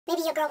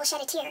Maybe your girl will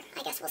shed a tear.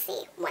 I guess we'll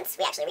see once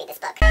we actually read this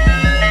book.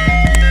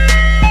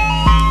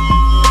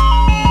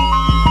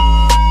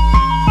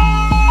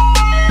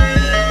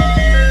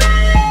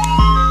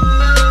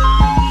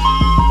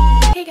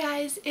 Hey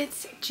guys,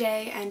 it's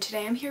Jay and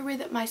today I'm here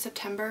with my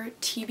September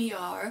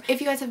TBR.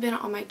 If you guys have been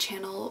on my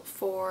channel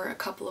for a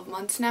couple of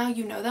months now,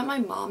 you know that my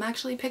mom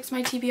actually picks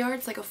my TBR.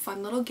 It's like a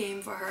fun little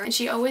game for her and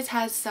she always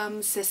has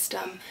some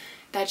system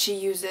that she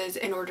uses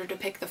in order to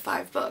pick the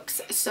 5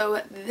 books.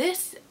 So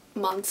this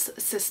month's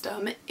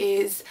system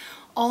is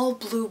all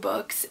blue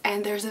books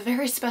and there's a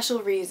very special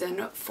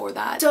reason for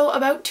that. So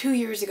about 2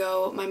 years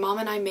ago, my mom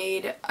and I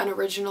made an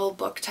original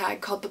book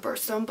tag called the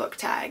Birthstone book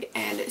tag,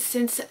 and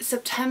since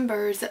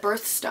September's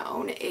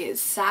birthstone is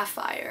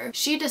sapphire,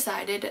 she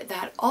decided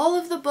that all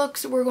of the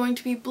books were going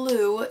to be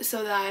blue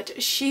so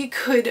that she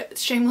could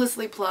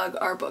shamelessly plug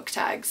our book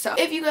tag. So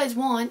if you guys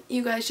want,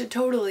 you guys should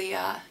totally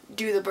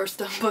do the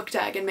Birthstone book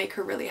tag and make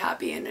her really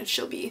happy, and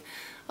she'll be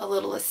a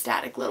little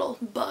ecstatic little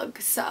bug.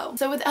 So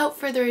without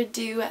further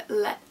ado,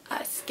 let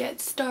us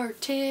get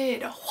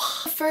started.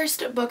 The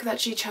first book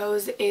that she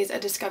chose is A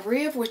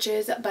Discovery of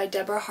Witches by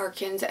Deborah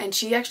Harkins, and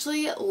she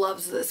actually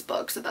loves this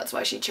book, so that's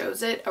why she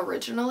chose it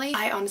originally.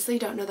 I honestly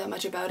don't know that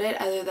much about it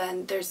other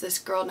than there's this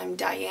girl named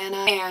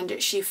Diana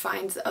and she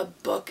finds a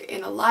book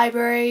in a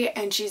library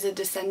and she's a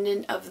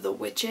descendant of the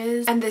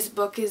witches, and this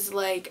book is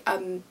like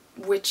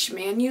witch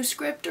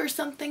manuscript or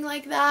something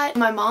like that.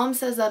 My mom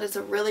says that it's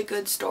a really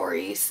good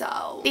story.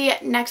 So the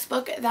next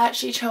book that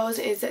she chose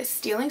is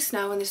Stealing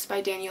Snow, and this is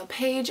by Danielle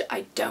Page.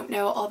 I don't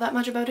know all that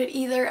much about it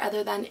either,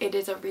 other than it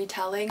is a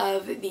retelling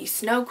of the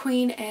Snow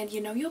Queen, and you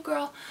know your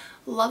girl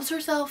loves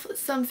herself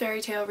some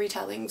fairy tale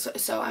retellings,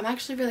 so I'm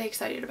actually really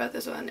excited about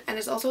this one, and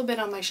it's also been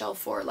on my shelf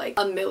for like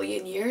a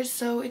million years,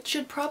 so it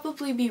should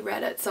probably be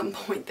read at some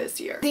point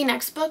this year. The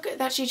next book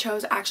that she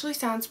chose actually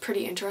sounds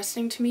pretty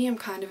interesting to me. I'm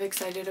kind of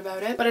excited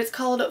about it, but it's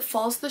called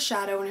Falls the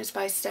Shadow and it's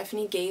by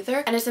Stephanie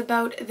Gaither, and it's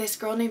about this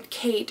girl named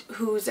Kate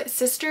whose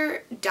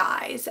sister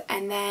dies,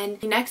 and then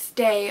the next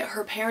day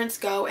her parents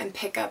go and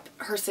pick up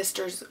her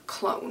sister's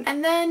clone,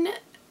 and then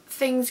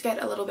things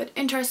get a little bit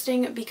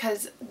interesting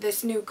because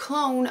this new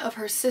clone of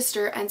her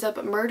sister ends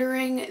up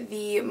murdering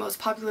the most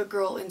popular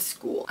girl in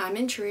school. I'm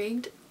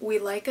intrigued. We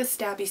like a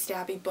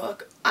stabby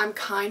book. I'm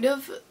kind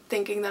of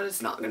thinking that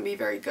it's not going to be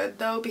very good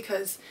though,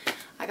 because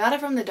I got it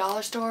from the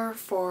dollar store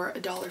for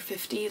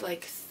 $1.50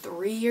 like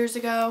 3 years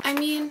ago. I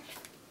mean,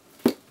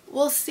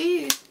 we'll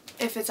see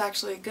if it's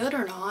actually good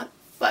or not,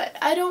 but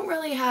I don't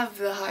really have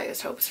the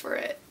highest hopes for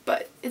it.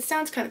 But it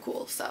sounds kind of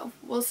cool, so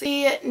we'll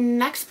see. The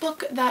next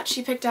book that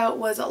she picked out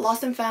was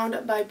Lost and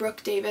Found by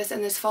Brooke Davis,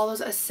 and this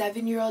follows a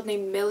 7-year-old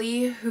named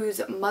Millie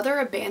whose mother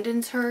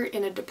abandons her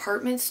in a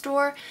department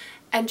store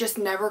and just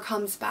never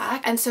comes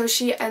back. And so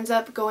she ends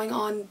up going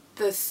on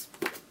this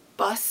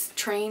bus,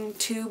 train,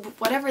 tube,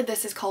 whatever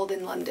this is called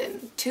in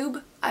London.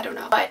 Tube? I don't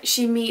know. But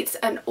she meets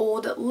an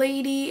old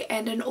lady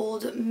and an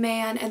old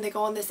man and they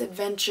go on this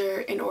adventure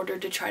in order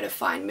to try to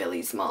find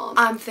Millie's mom.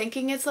 I'm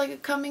thinking it's like a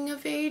coming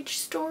of age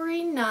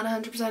story, not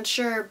 100%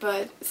 sure,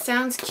 but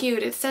sounds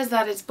cute. It says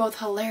that it's both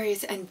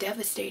hilarious and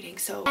devastating,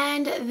 so.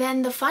 And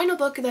then the final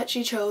book that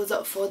she chose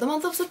for the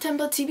month of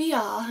September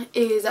TBR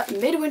is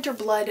Midwinter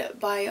Blood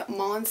by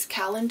Måns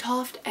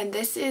Kallentoft, and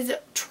this is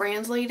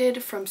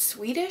translated from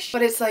Swedish,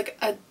 but it's like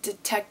a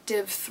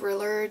detective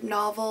thriller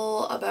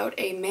novel about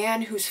a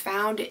man who's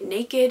found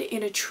naked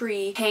in a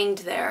tree, hanged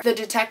there. The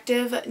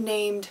detective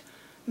named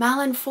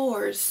Malin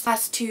Fors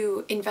has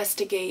to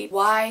investigate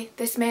why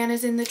this man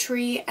is in the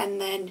tree, and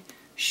then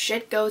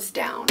shit goes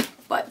down.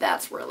 But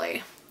that's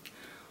really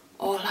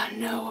all I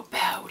know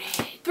about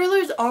it.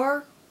 Thrillers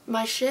are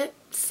my shit,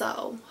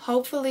 so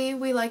hopefully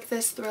we like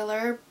this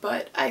thriller,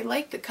 but I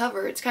like the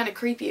cover. It's kind of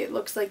creepy. It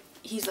looks like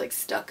he's like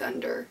stuck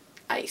under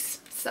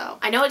ice. So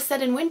I know it's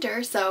set in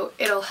winter, so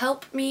it'll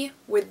help me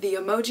with the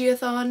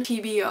Emoji-a-thon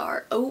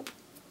TBR. Oh,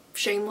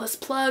 shameless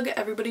plug,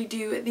 everybody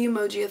do the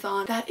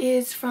Emoji-a-thon. That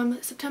is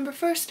from September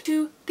 1st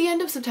to the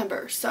end of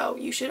September, so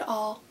you should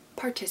all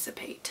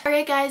participate.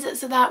 Alright guys,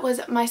 so that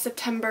was my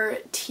September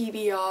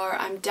TBR.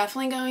 I'm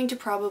definitely going to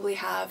probably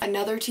have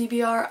another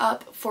TBR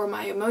up for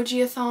my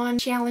Emoji-a-thon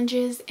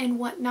challenges and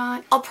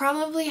whatnot. I'll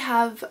probably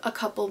have a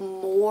couple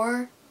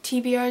more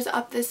TBRs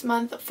up this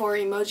month for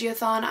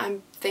Emoji-a-thon.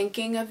 I'm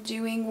thinking of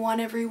doing one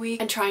every week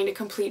and trying to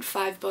complete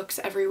 5 books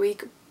every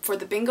week for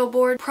the bingo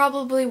board.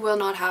 Probably will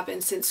not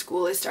happen since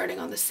school is starting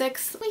on the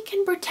 6th. We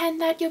can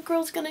pretend that your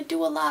girl's gonna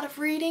do a lot of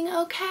reading,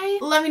 okay?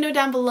 Let me know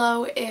down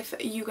below if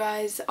you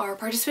guys are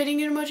participating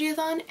in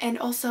Emoji-a-thon and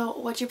also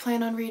what you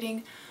plan on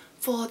reading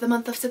for the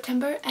month of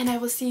September, and I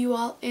will see you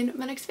all in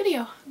my next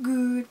video.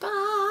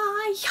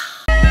 Goodbye!